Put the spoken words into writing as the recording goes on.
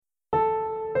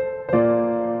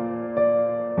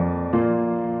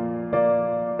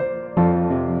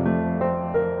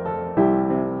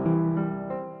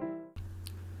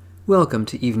Welcome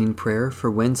to evening prayer for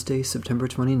Wednesday, September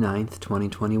 29th,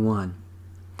 2021.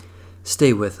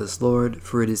 Stay with us, Lord,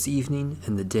 for it is evening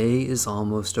and the day is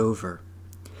almost over.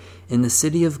 In the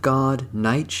city of God,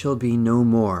 night shall be no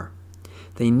more.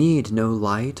 They need no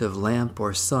light of lamp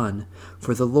or sun,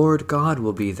 for the Lord God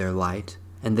will be their light,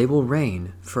 and they will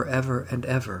reign forever and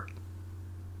ever.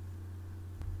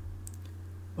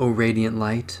 O radiant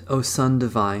light, O Sun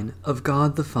divine, of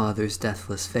God the Father's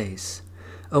deathless face,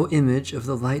 O image of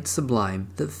the light sublime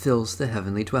that fills the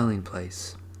heavenly dwelling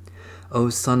place. O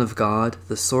Son of God,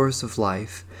 the source of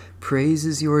life, praise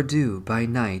is your due by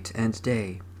night and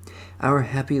day. Our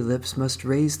happy lips must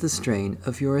raise the strain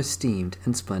of your esteemed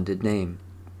and splendid name.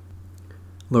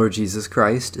 Lord Jesus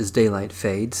Christ, as daylight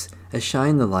fades, as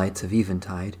shine the lights of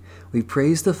eventide, we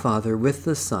praise the Father with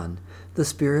the Son, the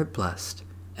Spirit blessed,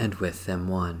 and with them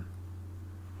one.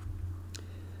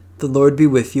 The Lord be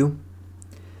with you.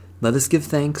 Let us give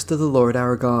thanks to the Lord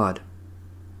our God.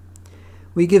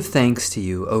 We give thanks to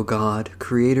you, O God,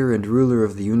 Creator and ruler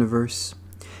of the universe.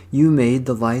 You made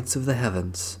the lights of the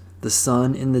heavens, the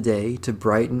sun in the day to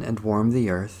brighten and warm the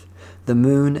earth, the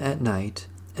moon at night,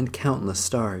 and countless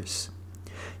stars.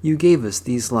 You gave us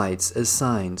these lights as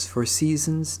signs for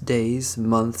seasons, days,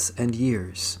 months, and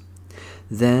years.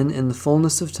 Then, in the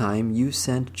fullness of time, you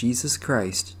sent Jesus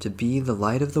Christ to be the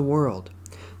light of the world,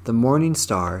 the morning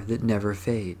star that never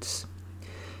fades.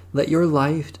 Let your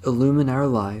light illumine our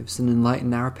lives and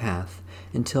enlighten our path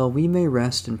until we may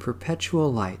rest in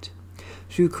perpetual light.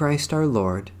 Through Christ our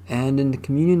Lord, and in the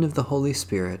communion of the Holy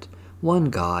Spirit, one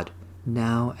God,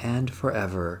 now and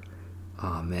forever.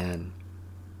 Amen.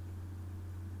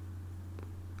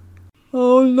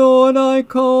 O Lord, I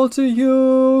call to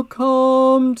you,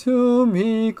 come to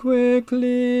me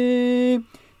quickly.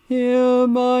 Hear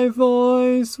my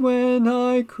voice when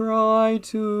I cry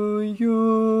to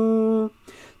you.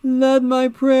 Let my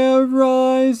prayer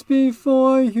rise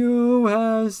before you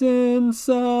as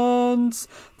incense,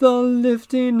 the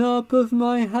lifting up of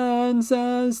my hands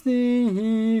as the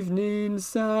evening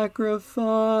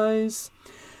sacrifice.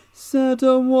 Set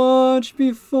a watch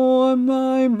before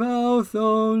my mouth,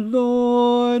 O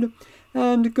Lord,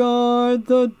 and guard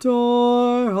the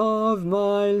door of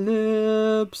my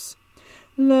lips.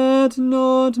 Let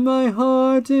not my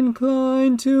heart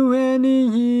incline to any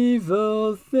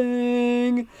evil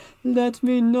thing. Let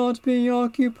me not be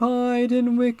occupied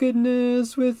in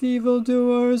wickedness with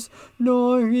evildoers,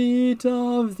 nor eat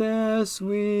of their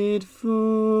sweet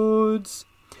foods.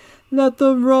 Let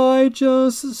the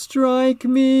righteous strike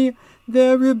me.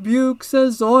 Their rebukes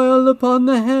as oil upon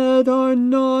the head are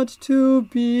not to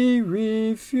be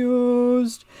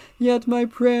refused. Yet my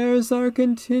prayers are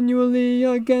continually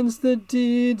against the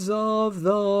deeds of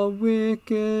the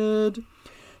wicked.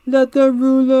 Let the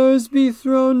rulers be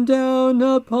thrown down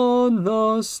upon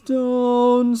the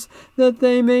stones, that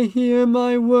they may hear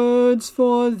my words,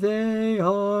 for they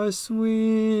are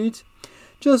sweet.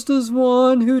 Just as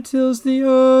one who tills the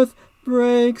earth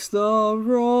breaks the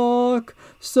rock,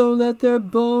 so let their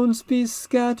bones be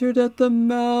scattered at the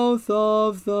mouth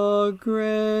of the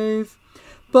grave.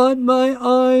 But my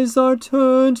eyes are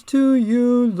turned to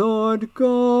you, Lord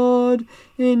God.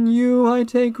 In you I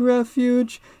take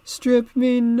refuge. Strip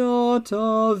me not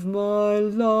of my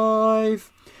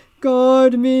life.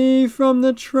 Guard me from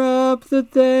the trap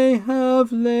that they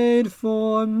have laid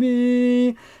for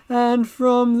me, and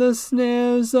from the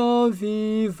snares of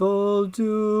evildoers.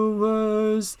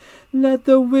 Let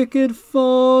the wicked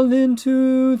fall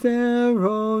into their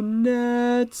own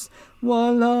nets,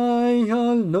 while I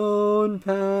alone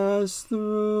pass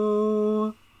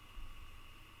through.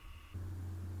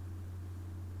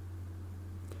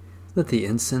 Let the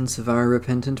incense of our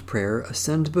repentant prayer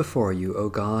ascend before you, O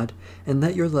God, and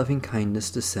let your loving kindness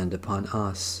descend upon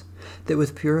us, that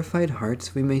with purified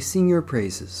hearts we may sing your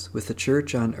praises with the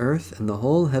church on earth and the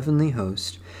whole heavenly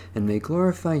host, and may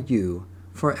glorify you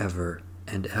forever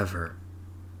and ever.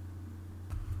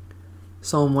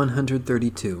 Psalm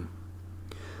 132.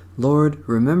 Lord,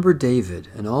 remember David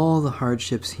and all the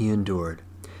hardships he endured,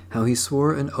 how he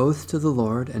swore an oath to the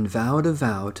Lord and vowed a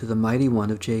vow to the Mighty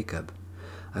One of Jacob.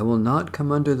 I will not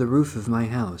come under the roof of my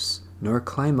house, nor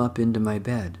climb up into my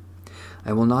bed.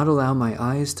 I will not allow my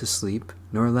eyes to sleep,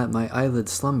 nor let my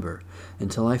eyelids slumber,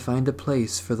 until I find a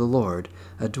place for the Lord,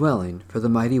 a dwelling for the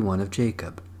Mighty One of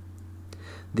Jacob.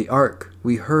 The ark,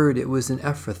 we heard it was in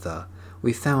Ephrathah,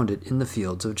 we found it in the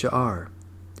fields of Jaar.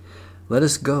 Let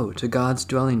us go to God's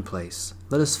dwelling place.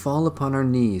 Let us fall upon our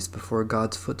knees before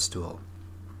God's footstool.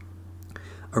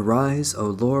 Arise, O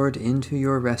Lord, into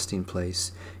your resting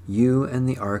place, you and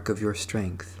the ark of your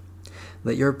strength.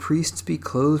 Let your priests be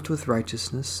clothed with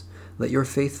righteousness. let your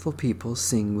faithful people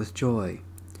sing with joy.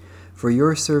 For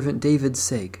your servant David's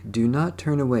sake, do not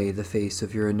turn away the face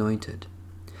of your anointed.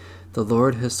 The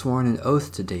Lord has sworn an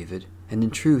oath to David, and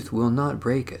in truth will not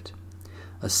break it.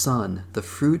 A son, the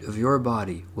fruit of your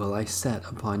body, will I set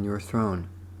upon your throne.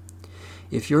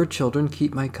 If your children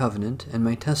keep my covenant and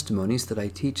my testimonies that I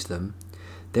teach them,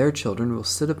 their children will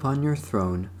sit upon your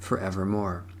throne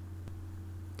forevermore.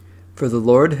 For the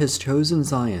Lord has chosen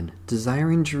Zion,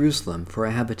 desiring Jerusalem for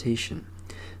a habitation.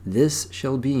 This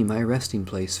shall be my resting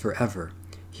place forever.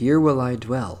 Here will I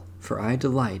dwell, for I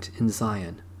delight in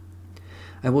Zion.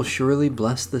 I will surely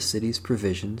bless the city's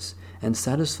provisions, and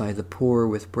satisfy the poor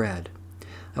with bread.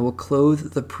 I will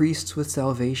clothe the priests with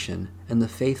salvation, and the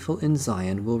faithful in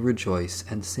Zion will rejoice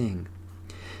and sing.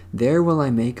 There will I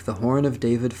make the horn of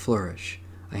David flourish.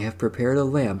 I have prepared a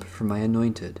lamp for my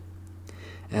anointed.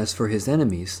 As for his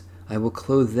enemies, I will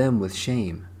clothe them with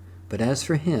shame, but as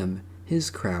for him, his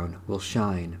crown will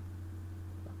shine.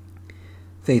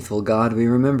 Faithful God, we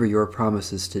remember your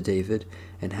promises to David,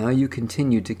 and how you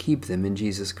continue to keep them in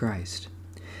Jesus Christ.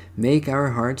 Make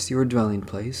our hearts your dwelling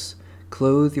place,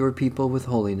 clothe your people with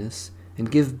holiness, and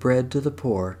give bread to the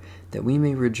poor, that we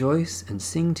may rejoice and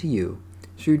sing to you,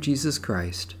 through Jesus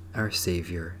Christ, our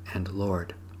Savior and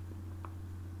Lord.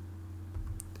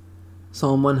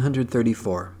 Psalm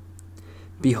 134.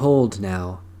 Behold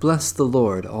now, bless the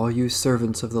Lord, all you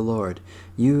servants of the Lord,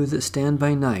 you that stand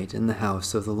by night in the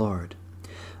house of the Lord.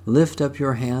 Lift up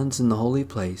your hands in the holy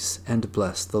place, and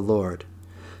bless the Lord.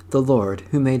 The Lord,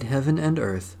 who made heaven and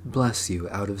earth, bless you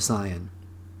out of Zion.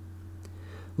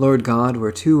 Lord God,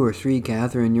 where 2 or 3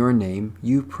 gather in your name,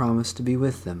 you promise to be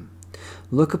with them.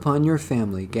 Look upon your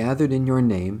family gathered in your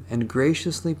name, and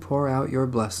graciously pour out your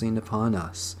blessing upon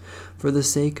us, for the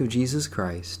sake of Jesus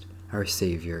Christ, our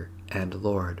Savior and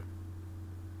Lord.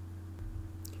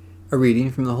 A reading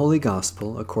from the Holy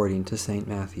Gospel according to St.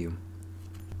 Matthew.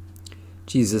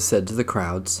 Jesus said to the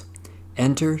crowds,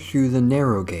 "Enter through the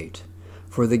narrow gate,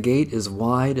 for the gate is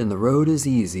wide and the road is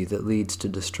easy that leads to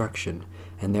destruction,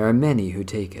 and there are many who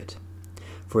take it.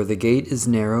 For the gate is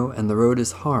narrow and the road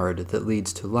is hard that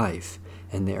leads to life,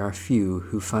 and there are few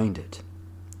who find it.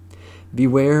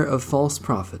 Beware of false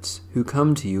prophets who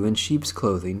come to you in sheep's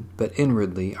clothing, but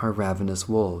inwardly are ravenous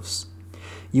wolves.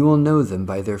 You will know them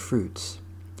by their fruits.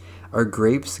 Are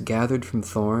grapes gathered from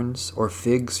thorns, or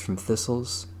figs from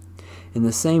thistles? In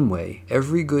the same way,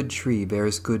 every good tree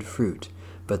bears good fruit,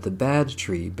 but the bad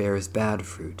tree bears bad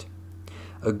fruit.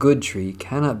 A good tree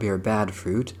cannot bear bad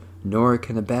fruit, nor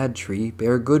can a bad tree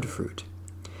bear good fruit.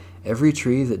 Every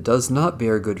tree that does not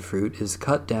bear good fruit is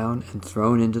cut down and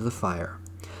thrown into the fire.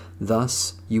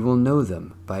 Thus you will know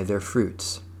them by their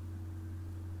fruits.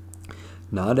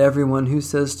 Not everyone who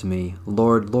says to me,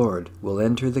 'Lord, Lord,' will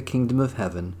enter the kingdom of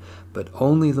heaven, but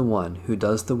only the one who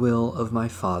does the will of my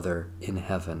Father in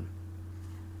heaven."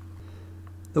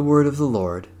 The word of the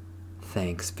Lord.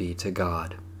 Thanks be to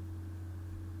God.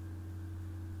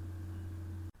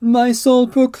 My soul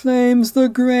proclaims the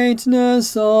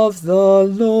greatness of the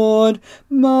Lord.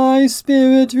 My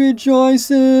spirit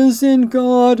rejoices in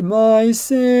God my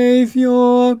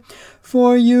Saviour.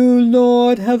 For you,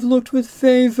 Lord, have looked with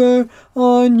favor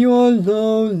on your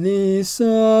lowly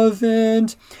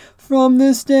servant. From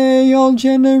this day all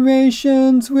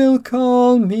generations will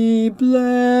call me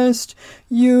blessed.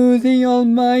 You, the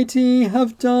Almighty,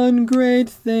 have done great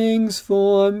things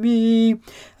for me,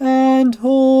 and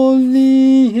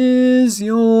holy is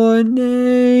your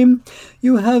name.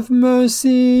 You have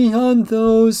mercy on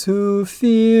those who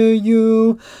fear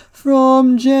you,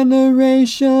 from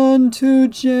generation to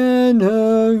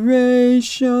generation.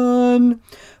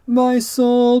 My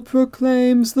soul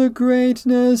proclaims the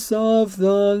greatness of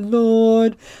the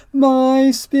Lord.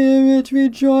 My spirit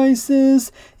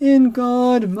rejoices in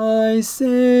God my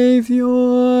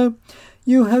Saviour.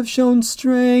 You have shown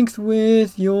strength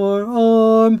with your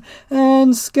arm,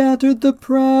 and scattered the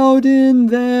proud in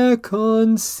their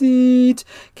conceit,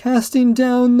 casting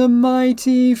down the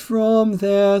mighty from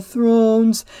their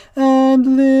thrones,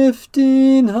 and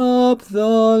lifting up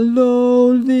the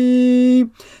lowly.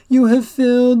 You have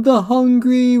filled the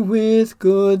hungry with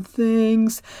good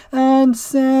things, and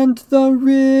sent the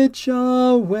rich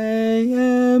away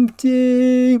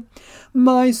empty.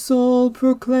 My soul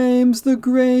proclaims the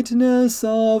greatness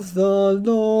of the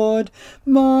Lord.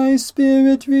 My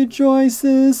spirit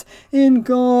rejoices in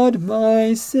God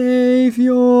my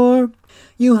Saviour.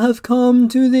 You have come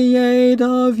to the aid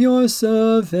of your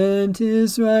servant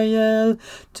Israel,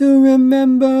 to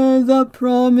remember the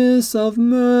promise of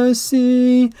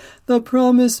mercy, the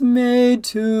promise made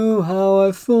to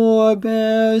our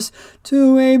forebears,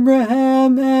 to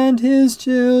Abraham and his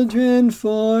children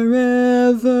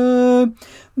forever.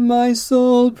 My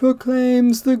soul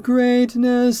proclaims the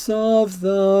greatness of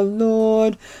the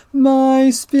Lord. My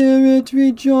spirit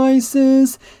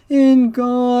rejoices in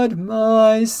God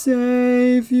my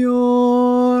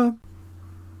Saviour.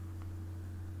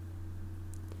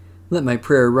 Let my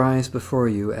prayer rise before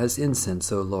you as incense,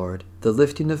 O Lord, the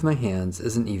lifting of my hands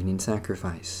as an evening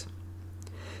sacrifice.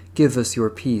 Give us your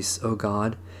peace, O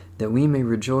God, that we may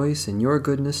rejoice in your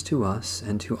goodness to us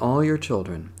and to all your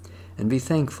children, and be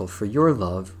thankful for your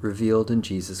love revealed in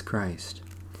Jesus Christ.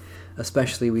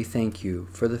 Especially we thank you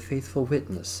for the faithful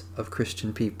witness of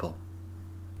Christian people,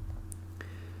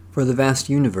 for the vast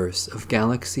universe of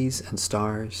galaxies and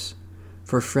stars,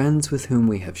 for friends with whom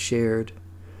we have shared,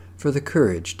 for the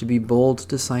courage to be bold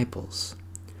disciples,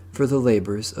 for the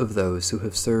labors of those who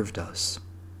have served us.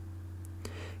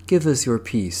 Give us your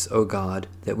peace, O God,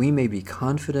 that we may be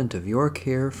confident of your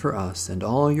care for us and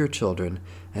all your children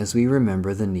as we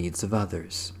remember the needs of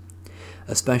others.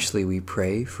 Especially we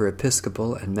pray for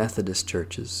Episcopal and Methodist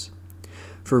churches,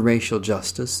 for racial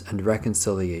justice and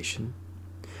reconciliation,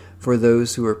 for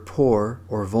those who are poor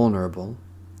or vulnerable,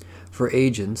 for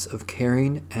agents of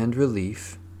caring and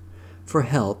relief, for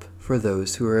help for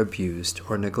those who are abused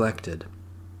or neglected.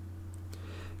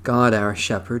 God, our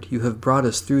shepherd, you have brought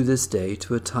us through this day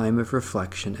to a time of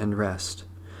reflection and rest.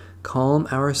 Calm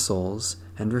our souls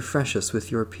and refresh us with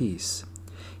your peace.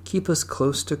 Keep us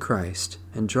close to Christ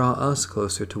and draw us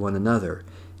closer to one another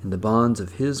in the bonds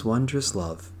of his wondrous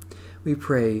love. We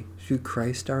pray through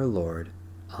Christ our Lord.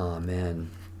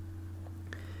 Amen.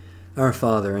 Our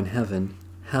Father in heaven,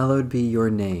 hallowed be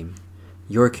your name.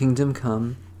 Your kingdom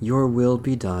come, your will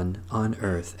be done on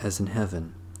earth as in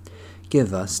heaven.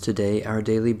 Give us today our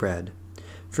daily bread.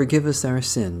 Forgive us our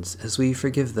sins as we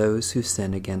forgive those who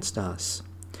sin against us.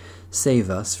 Save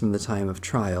us from the time of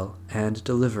trial and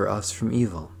deliver us from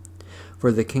evil.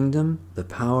 For the kingdom, the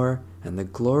power, and the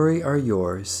glory are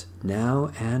yours,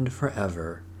 now and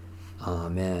forever.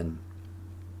 Amen.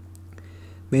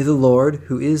 May the Lord,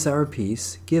 who is our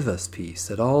peace, give us peace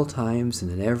at all times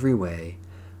and in every way.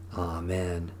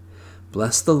 Amen.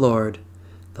 Bless the Lord.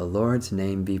 The Lord's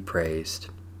name be praised.